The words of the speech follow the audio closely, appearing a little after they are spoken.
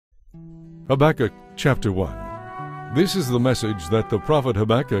Habakkuk chapter 1. This is the message that the prophet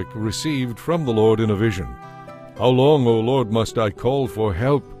Habakkuk received from the Lord in a vision. How long, O Lord, must I call for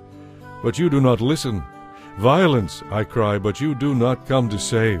help, but you do not listen? Violence, I cry, but you do not come to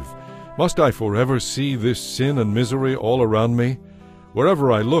save. Must I forever see this sin and misery all around me?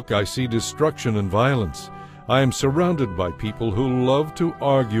 Wherever I look, I see destruction and violence. I am surrounded by people who love to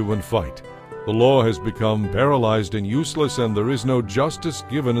argue and fight. The law has become paralyzed and useless, and there is no justice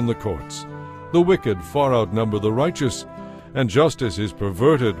given in the courts. The wicked far outnumber the righteous, and justice is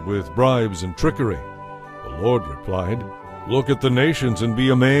perverted with bribes and trickery. The Lord replied, Look at the nations and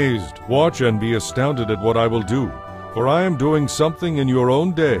be amazed. Watch and be astounded at what I will do. For I am doing something in your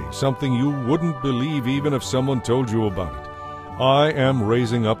own day, something you wouldn't believe even if someone told you about it. I am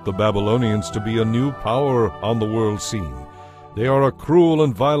raising up the Babylonians to be a new power on the world scene. They are a cruel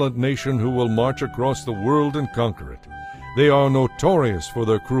and violent nation who will march across the world and conquer it. They are notorious for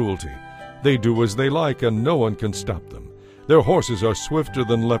their cruelty. They do as they like, and no one can stop them. Their horses are swifter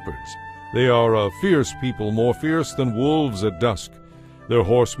than leopards. They are a fierce people, more fierce than wolves at dusk. Their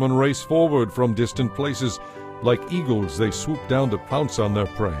horsemen race forward from distant places. Like eagles, they swoop down to pounce on their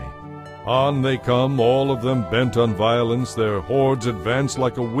prey. On they come, all of them bent on violence. Their hordes advance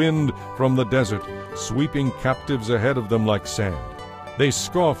like a wind from the desert, sweeping captives ahead of them like sand. They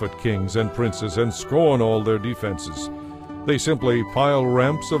scoff at kings and princes and scorn all their defenses. They simply pile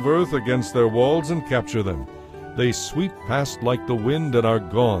ramps of earth against their walls and capture them. They sweep past like the wind and are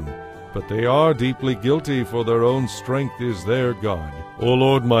gone. But they are deeply guilty, for their own strength is their God. O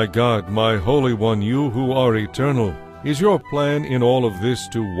Lord my God, my Holy One, you who are eternal, is your plan in all of this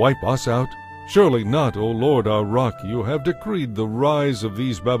to wipe us out? Surely not, O Lord our rock. You have decreed the rise of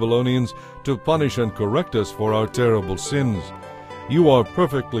these Babylonians to punish and correct us for our terrible sins. You are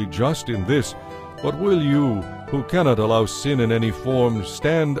perfectly just in this, but will you, who cannot allow sin in any form,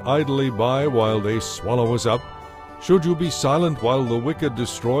 stand idly by while they swallow us up? Should you be silent while the wicked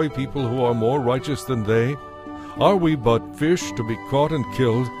destroy people who are more righteous than they? Are we but fish to be caught and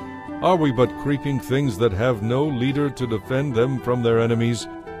killed? Are we but creeping things that have no leader to defend them from their enemies?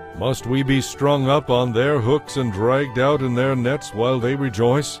 Must we be strung up on their hooks and dragged out in their nets while they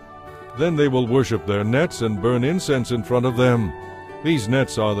rejoice? Then they will worship their nets and burn incense in front of them. These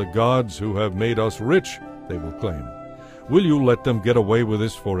nets are the gods who have made us rich, they will claim. Will you let them get away with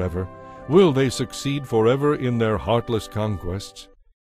this forever? Will they succeed forever in their heartless conquests?